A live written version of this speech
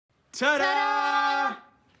Ta-da!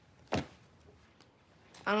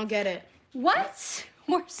 I don't get it. What?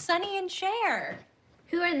 We're Sonny and Cher.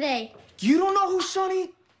 Who are they? You don't know who's Sonny?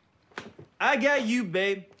 I got you,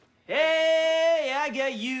 babe. Hey, I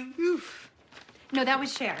got you. Oof. No, that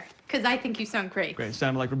was Cher, because I think you sound great. Great,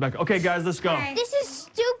 sounded like Rebecca. Okay, guys, let's go. This is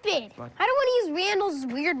stupid. What? I don't want to use Randall's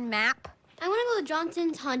weird map. I want to go to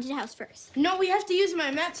Johnson's haunted house first. No, we have to use my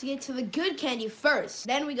map to get to the good candy first.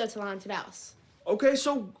 Then we go to the haunted house. Okay,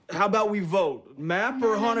 so how about we vote? Map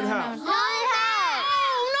or haunted house? Haunted house!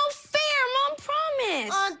 Oh, no fair, Mom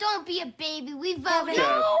promised. Oh, don't be a baby. We voted. No,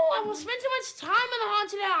 I will spend too much time in the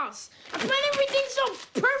haunted house. I planned everything so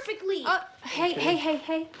perfectly.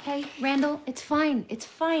 Hey, Randall, it's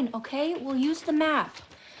fine, okay? We'll use the map.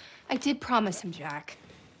 I did promise him, Jack.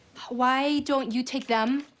 Why don't you take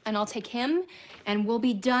them, and I'll take him, and we'll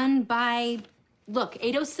be done by, look,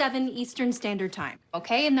 8:07 Eastern Standard Time,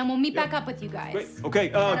 okay? And then we'll meet back up with you guys. Great. Okay,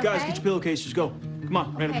 guys, get your pillowcases. Go. Come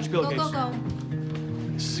on, Randall, get your pillowcases. Go.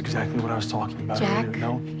 This is exactly what I was talking about Jack. earlier.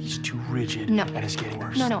 No, he's too rigid. No. And it's getting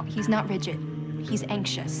worse. No, he's not rigid. He's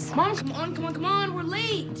anxious. Mom, come on, we're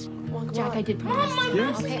late. Jack, I did promise. Mom,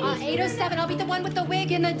 Yes. Okay, 8:07, I'll be the one with the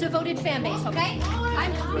wig and the devoted fan base, okay?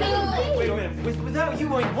 Wait a minute. Without you,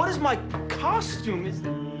 what is my costume?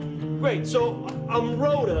 Great, so I'm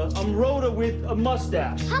Rhoda with a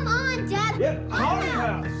mustache. Come on, Dad. Yeah, haunted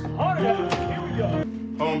house. Haunted house. Here we go.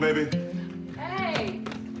 Home, baby. Hey!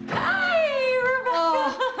 Hi, Rebecca!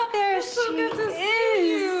 Oh, there she good to see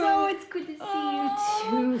you. So it's good to see you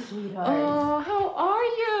too, sweetheart. Oh, how are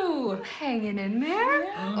you? Hanging in there?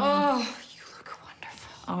 Oh, you look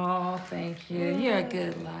wonderful. Oh, thank you. You're a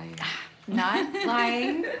good liar. Not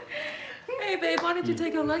lying. Hey, babe, why don't you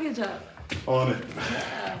take your luggage up? On it.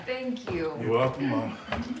 Thank you. You're welcome, Mom.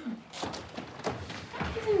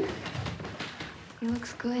 He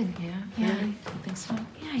looks good. Yeah? Really? You think so?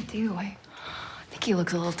 Yeah, I do. I think he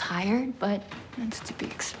looks a little tired, but that's to be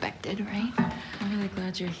expected, right? I'm really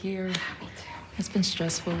glad you're here. Me too. It's been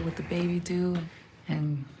stressful with the baby due,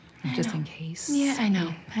 and just in case. Yeah, I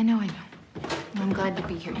know. I'm glad to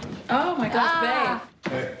be here. Oh my gosh,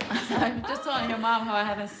 Hey. babe. I'm just telling your mom how I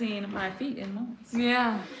haven't seen my feet in months.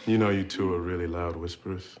 Yeah. You know you two are really loud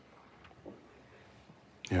whisperers.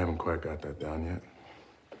 You haven't quite got that down yet.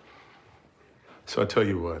 So I tell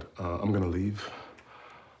you what, I'm gonna leave.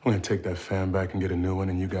 I'm gonna take that fan back and get a new one,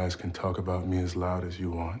 and you guys can talk about me as loud as you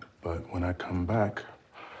want. But when I come back,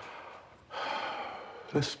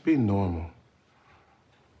 let's be normal.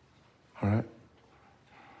 All right?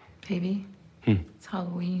 Baby, it's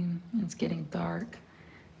Halloween. It's getting dark.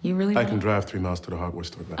 You really I wanna... can drive 3 miles to the hardware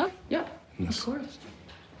store back. Oh, yeah, Yes. of course.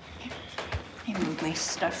 I moved my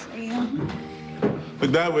stuff for you.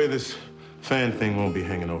 Look, that way this fan thing won't be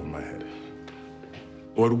hanging over my head.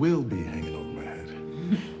 Or it will be hanging over my head.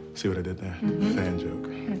 See what I did there? Fan joke.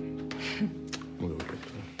 A little bit.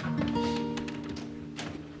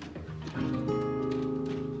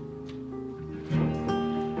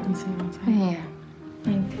 Let me see one time. Yeah.